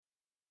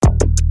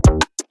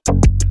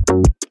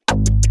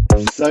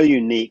So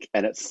unique,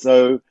 and it's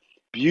so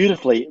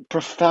beautifully,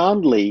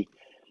 profoundly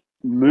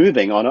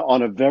moving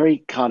on a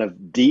very kind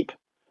of deep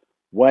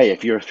way.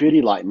 If you're a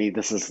foodie like me,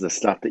 this is the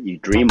stuff that you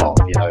dream of.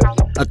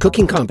 A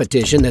cooking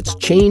competition that's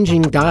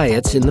changing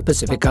diets in the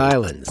Pacific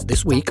Islands.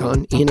 This week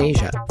on In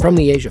Asia, from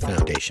the Asia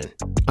Foundation.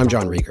 I'm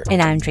John Rieger.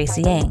 And I'm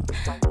Tracy Yang.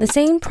 The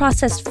same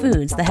processed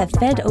foods that have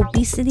fed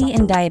obesity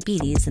and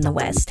diabetes in the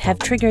West have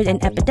triggered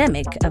an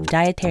epidemic of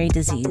dietary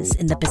disease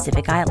in the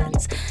Pacific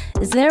Islands.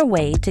 Is there a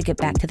way to get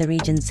back to the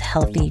region's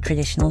healthy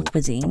traditional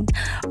cuisine?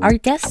 Our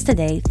guests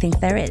today think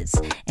there is,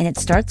 and it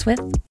starts with,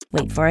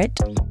 wait for it,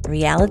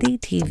 reality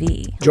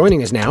TV.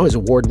 Joining us now is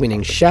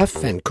award-winning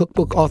chef and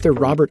cookbook author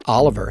Robert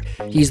Oliver.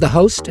 He's the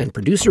host and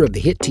producer of the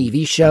hit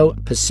TV show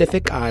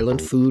Pacific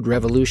Island Food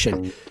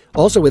Revolution.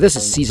 Also with us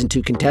is Season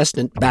 2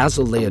 contestant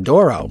Basil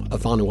Leodoro, a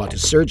Vanuatu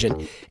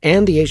surgeon,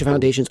 and the Asia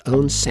Foundation's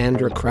own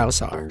Sandra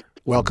Kraushaar.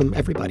 Welcome,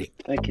 everybody.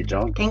 Thank you,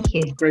 John. Thank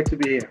you. Great to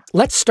be here.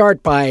 Let's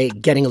start by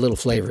getting a little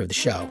flavor of the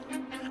show.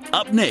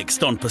 Up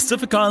next on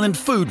Pacific Island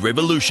Food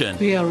Revolution.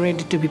 We are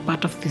ready to be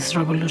part of this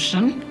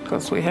revolution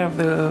because we have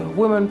the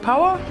women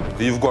power.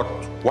 You've got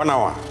 1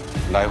 hour,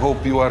 and I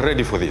hope you are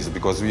ready for this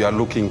because we are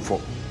looking for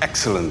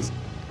excellence.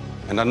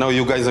 And I know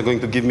you guys are going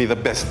to give me the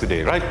best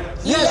today, right?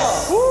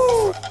 Yes!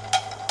 Woo!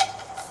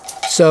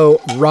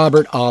 So,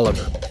 Robert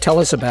Oliver, tell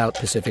us about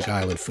Pacific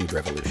Island Food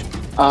Revolution.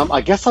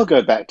 I guess I'll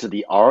go back to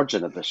the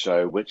origin of the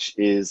show, which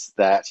is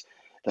that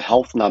the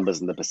health numbers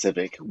in the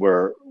Pacific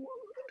were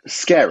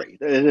scary.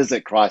 It is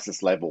at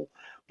crisis level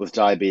with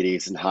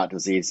diabetes and heart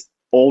disease,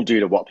 all due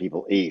to what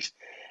people eat.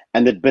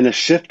 And there'd been a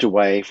shift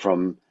away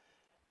from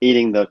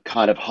eating the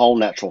kind of whole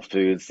natural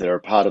foods that are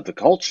part of the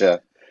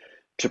culture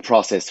to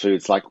processed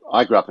foods. Like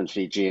I grew up in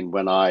Fiji, and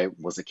when I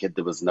was a kid,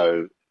 there was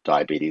no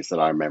diabetes that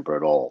I remember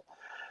at all.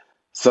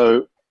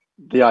 So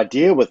the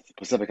idea with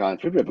Pacific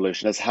Island Food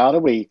Revolution is, how do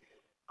we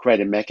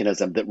create a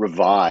mechanism that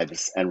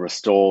revives and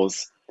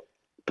restores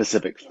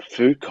Pacific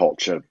food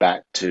culture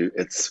back to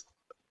its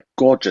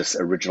gorgeous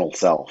original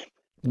self?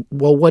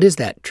 Well, what is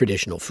that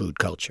traditional food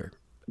culture?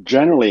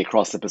 Generally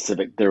across the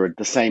Pacific, there are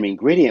the same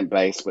ingredient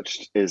base,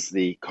 which is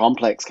the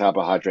complex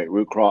carbohydrate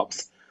root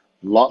crops,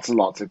 lots and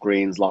lots of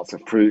greens, lots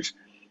of fruit,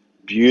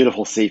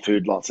 beautiful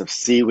seafood, lots of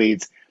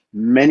seaweeds,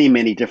 many,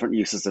 many different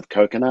uses of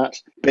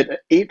coconut.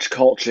 But each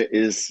culture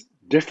is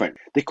different.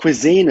 The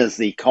cuisine is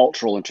the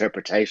cultural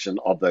interpretation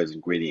of those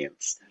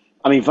ingredients.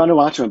 I mean,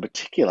 Vanuatu in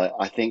particular,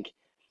 I think,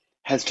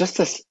 has just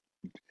this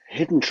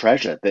hidden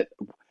treasure that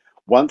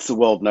once the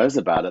world knows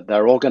about it,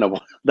 they're all going to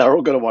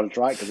want to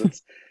try it,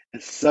 because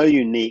it's so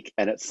unique,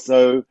 and it's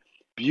so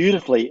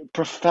beautifully,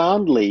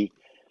 profoundly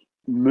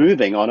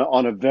moving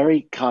on a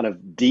very kind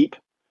of deep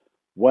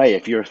way.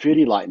 If you're a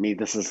foodie like me,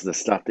 this is the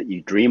stuff that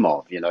you dream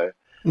of.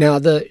 Now,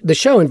 the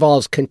show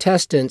involves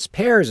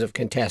pairs of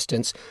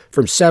contestants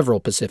from several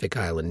Pacific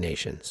Island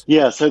nations.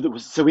 Yeah, so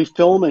we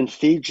film in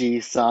Fiji,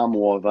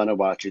 Samoa,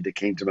 Vanuatu, the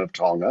Kingdom of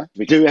Tonga.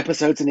 We do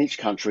episodes in each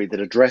country that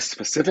address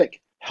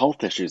specific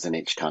health issues in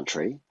each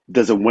country.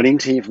 There's a winning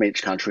team from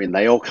each country, and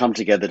they all come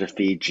together to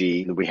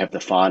Fiji, and we have the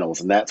finals,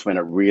 and that's when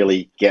it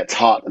really gets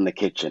hot in the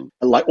kitchen,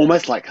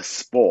 almost like a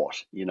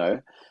sport.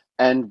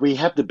 And we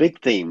have the big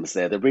themes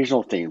there, the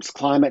regional themes: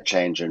 climate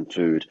change in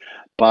food,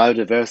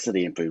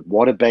 biodiversity in food,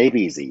 what do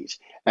babies eat?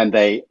 And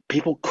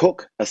people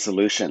cook a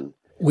solution.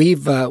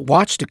 We've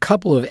watched a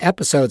couple of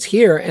episodes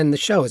here, and the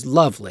show is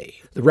lovely.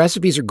 The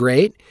recipes are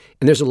great,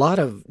 and there's a lot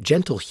of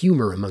gentle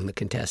humor among the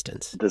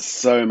contestants. There's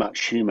so much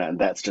humor, and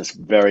that's just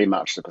very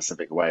much the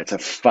Pacific way. It's a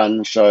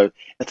fun show.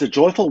 It's a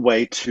joyful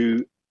way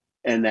to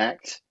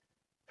enact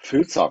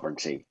food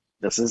sovereignty.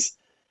 This is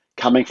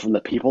coming from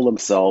the people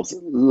themselves,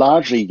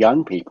 largely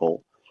young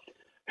people,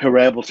 who are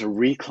able to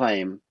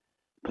reclaim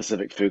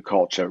Pacific food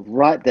culture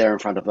right there in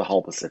front of the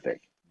whole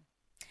Pacific.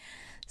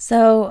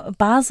 So,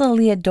 Basil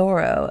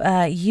Leodoro,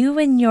 you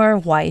and your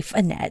wife,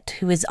 Annette,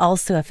 who is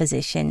also a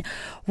physician,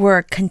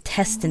 were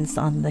contestants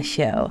on the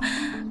show.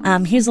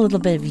 Here's a little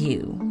bit of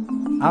you.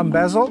 I'm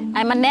Basil.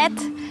 I'm Annette.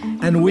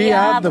 And we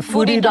are the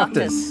Foodie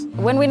Doctors.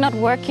 When we're not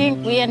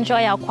working, we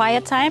enjoy our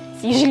quiet time.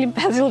 It's usually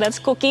Basil that's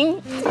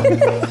cooking.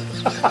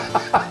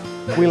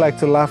 We like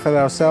to laugh at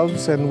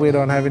ourselves, and we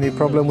don't have any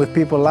problem with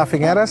people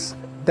laughing at us.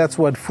 That's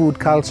what food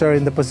culture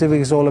in the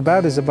Pacific is all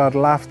about. It's about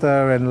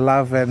laughter and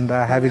love and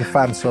having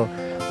fun. So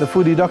the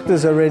Foodie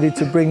Doctors are ready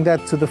to bring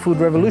that to the food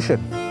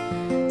revolution.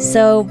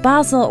 So,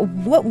 Basil,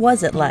 what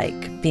was it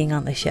like being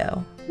on the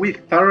show? We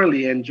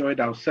thoroughly enjoyed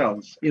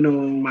ourselves.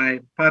 My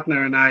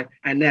partner and I,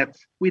 Annette,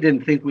 we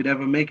didn't think we'd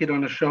ever make it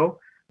on a show.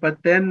 But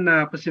then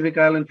Pacific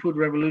Island Food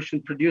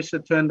Revolution producer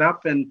turned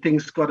up, and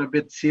things got a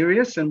bit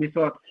serious. And we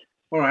thought,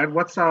 all right,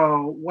 what's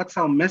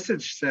our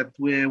message that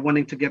we're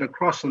wanting to get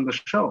across on the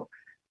show?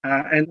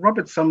 And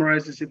Robert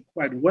summarizes it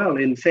quite well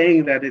in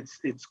saying that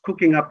it's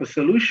cooking up a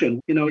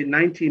solution. In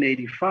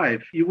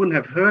 1985, you wouldn't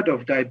have heard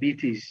of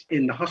diabetes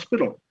in the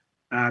hospital,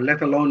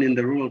 let alone in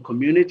the rural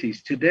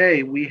communities.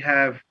 Today, we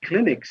have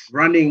clinics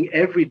running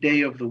every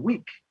day of the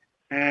week.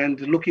 And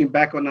looking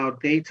back on our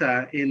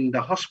data in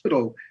the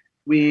hospital,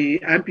 we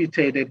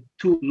amputated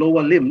 2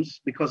 lower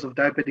limbs because of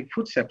diabetic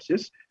foot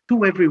sepsis,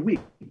 2 every week.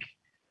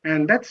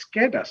 And that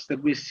scared us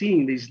that we're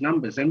seeing these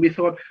numbers. And we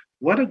thought,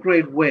 what a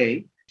great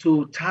way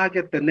to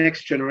target the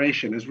next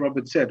generation. As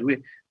Robert said,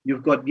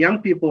 you've got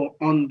young people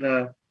on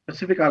the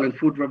Pacific Island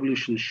Food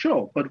Revolution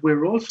show, but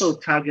we're also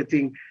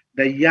targeting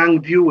the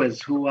young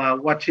viewers who are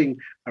watching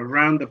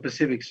around the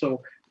Pacific.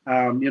 So,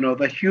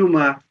 the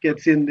humor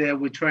gets in there.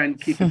 We try and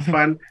keep it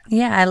fun.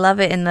 Yeah, I love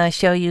it. In the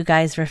show, you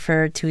guys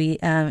refer to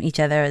each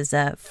other as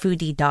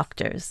foodie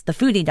doctors, the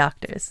foodie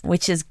doctors,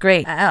 which is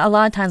great. A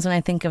lot of times when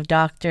I think of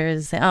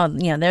doctors,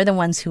 they're the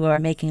ones who are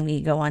making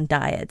me go on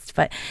diets.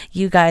 But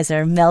you guys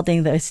are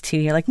melding those two.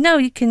 You're like, no,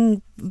 you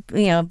can,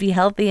 be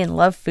healthy and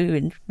love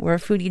food. We're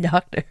foodie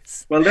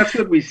doctors. Well, that's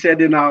what we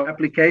said in our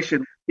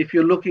application. If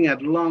you're looking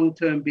at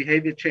long-term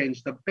behavior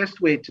change, the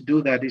best way to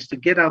do that is to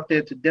get out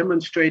there, to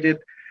demonstrate it,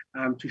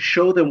 to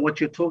show them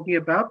what you're talking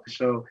about.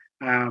 So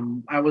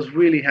I was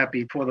really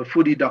happy for the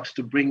foodie docs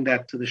to bring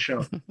that to the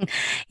show.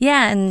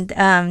 Yeah, and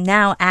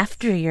now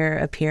after your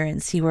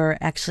appearance, you were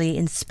actually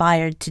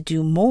inspired to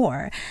do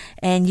more.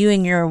 And you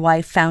and your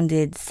wife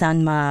founded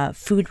Sanma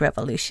Food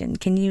Revolution.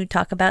 Can you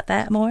talk about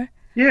that more?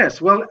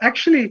 Yes, well,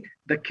 actually,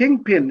 the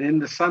kingpin in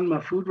the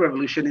Sanma Food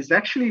Revolution is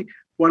actually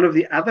one of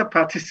the other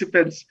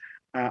participants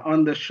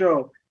on the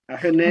show.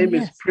 Her name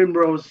is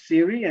Primrose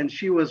Siri, and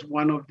she was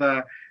one of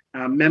the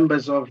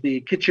members of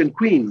the Kitchen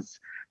Queens.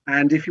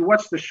 And if you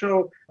watch the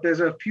show, there's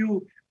a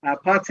few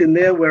parts in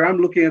there where I'm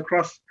looking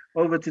across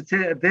over to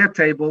their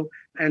table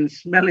and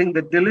smelling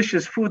the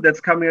delicious food that's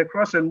coming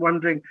across and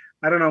wondering,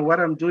 I don't know what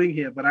I'm doing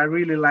here, but I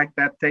really like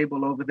that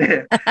table over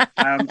there.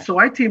 So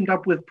I teamed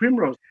up with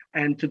Primrose,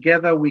 and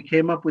together we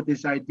came up with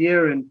this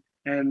idea,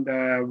 and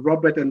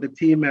Robert and the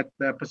team at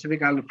the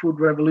Pacific Island Food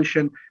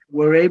Revolution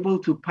were able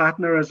to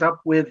partner us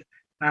up with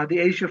the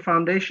Asia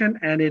Foundation,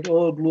 and it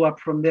all blew up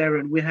from there.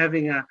 And we're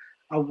having a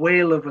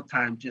whale of a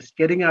time just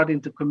getting out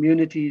into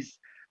communities.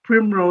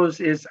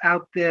 Primrose is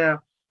out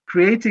there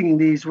creating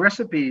these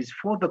recipes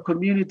for the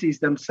communities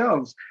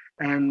themselves.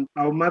 And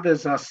our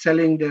mothers are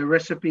selling their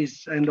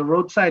recipes in the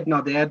roadside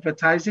now. They're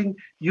advertising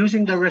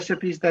using the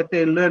recipes that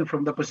they learned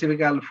from the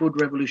Pacific Island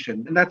Food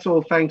Revolution. And that's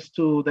all thanks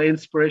to the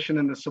inspiration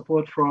and the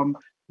support from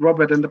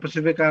Robert and the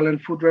Pacific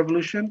Island Food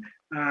Revolution,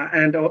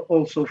 and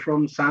also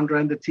from Sandra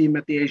and the team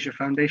at the Asia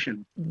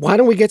Foundation. Why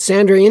don't we get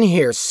Sandra in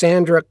here?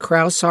 Sandra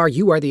Kraushaar,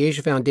 you are the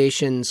Asia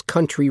Foundation's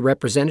country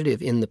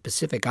representative in the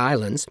Pacific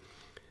Islands.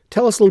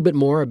 Tell us a little bit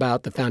more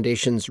about the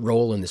Foundation's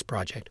role in this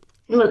project.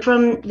 Well,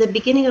 from the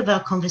beginning of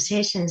our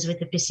conversations with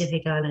the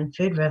Pacific Island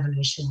Food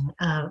Revolution,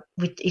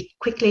 it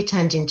quickly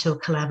turned into a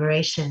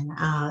collaboration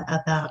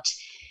about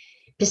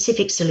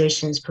Pacific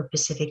solutions for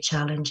Pacific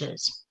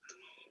challenges.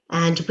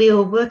 And we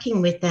were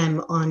working with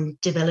them on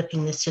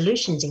developing the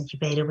solutions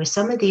incubator where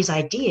some of these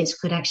ideas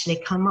could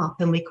actually come up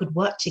and we could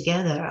work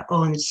together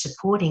on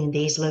supporting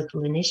these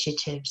local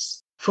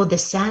initiatives. For the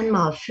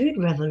Sanma Food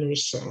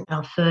Revolution,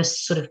 our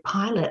first sort of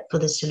pilot for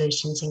the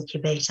solutions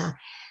incubator,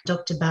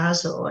 Dr.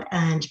 Basil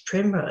and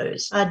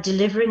Primrose are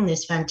delivering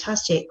this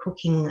fantastic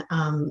cooking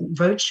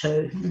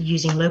roadshow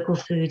using local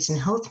foods and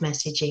health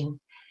messaging.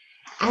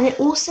 And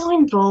it also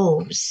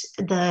involves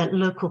the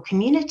local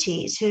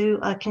communities who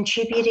are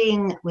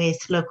contributing with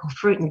local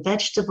fruit and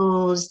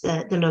vegetables.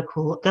 The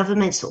local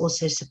governments are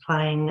also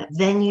supplying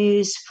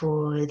venues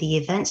for the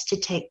events to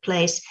take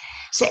place.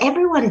 So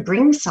everyone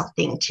brings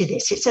something to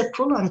this. It's a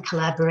full-on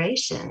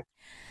collaboration.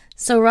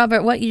 So,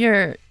 Robert, what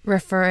you're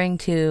referring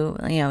to,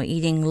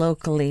 eating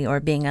locally or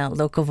being a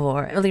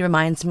locavore, really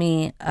reminds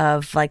me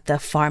of like the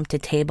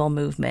farm-to-table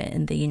movement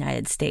in the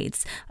United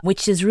States,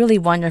 which is really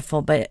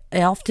wonderful, but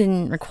it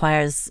often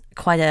requires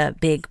quite a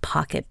big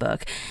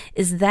pocketbook.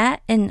 Is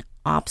that an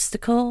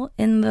obstacle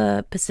in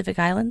the Pacific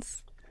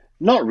Islands?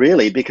 Not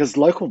really, because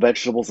local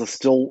vegetables are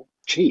still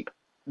cheap.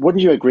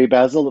 Wouldn't you agree,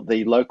 Basil, that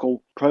the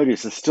local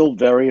produce is still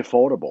very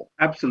affordable?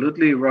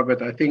 Absolutely,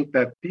 Robert. I think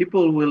that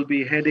people will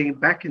be heading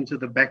back into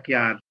the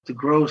backyard to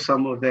grow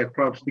some of their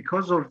crops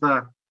because of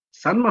the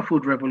Sanma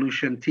Food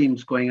Revolution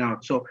teams going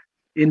out. So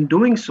in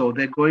doing so,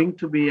 they're going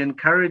to be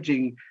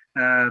encouraging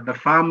the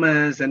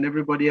farmers and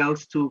everybody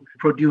else to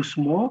produce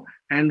more.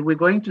 And we're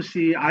going to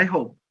see, I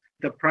hope,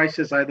 the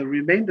prices either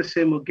remain the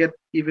same or get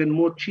even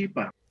more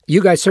cheaper.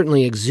 You guys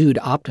certainly exude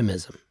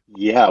optimism.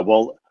 Yeah,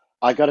 well,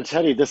 I got to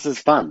tell you, this is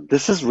fun.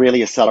 This is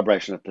really a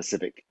celebration of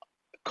Pacific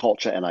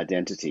culture and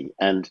identity.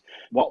 And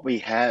what we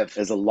have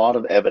is a lot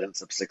of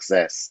evidence of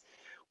success.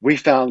 We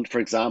found, for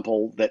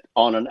example, that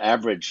on an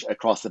average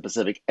across the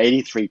Pacific,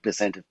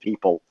 83% of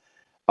people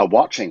are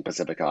watching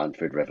Pacific Island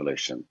Food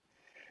Revolution.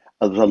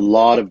 There's a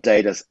lot of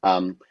data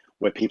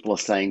where people are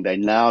saying they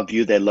now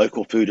view their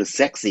local food as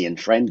sexy and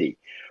trendy,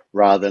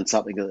 rather than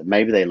something that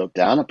maybe they looked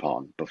down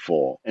upon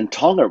before. In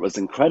Tonga, it was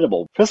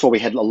incredible. First of all, we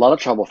had a lot of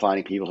trouble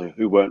finding people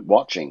who weren't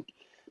watching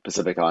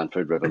Pacific Island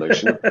Food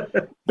Revolution.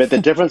 But the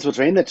difference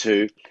between the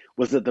two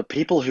was that the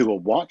people who were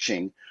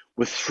watching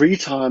were 3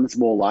 times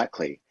more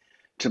likely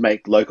to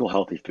make local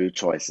healthy food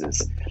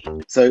choices.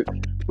 So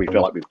we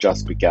feel like we've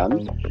just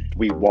begun.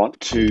 We want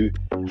to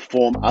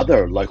form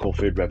other local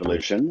food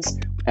revolutions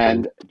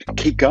and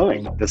keep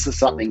going. This is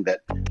something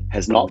that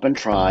has not been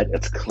tried.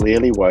 It's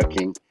clearly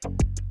working.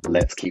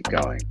 Let's keep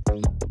going.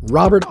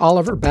 Robert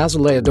Oliver,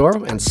 Basil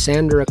Leodoro, and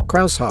Sandra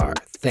Kraushar,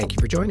 thank you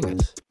for joining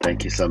us.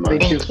 Thank you so much.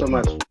 Thank you so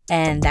much.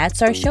 And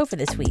that's our show for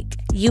this week.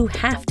 You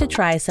have to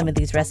try some of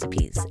these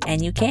recipes,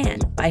 and you can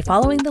by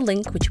following the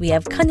link which we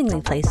have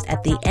cunningly placed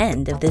at the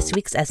end of this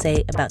week's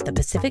essay about the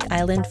Pacific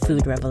Island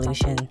food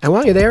revolution. And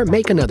while you're there,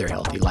 make another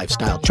healthy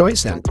lifestyle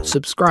choice and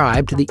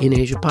subscribe to the In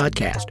Asia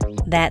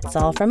podcast. That's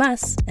all from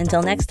us.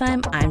 Until next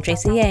time, I'm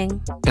Tracy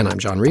Yang. And I'm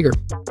John Rieger.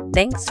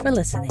 Thanks for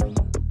listening.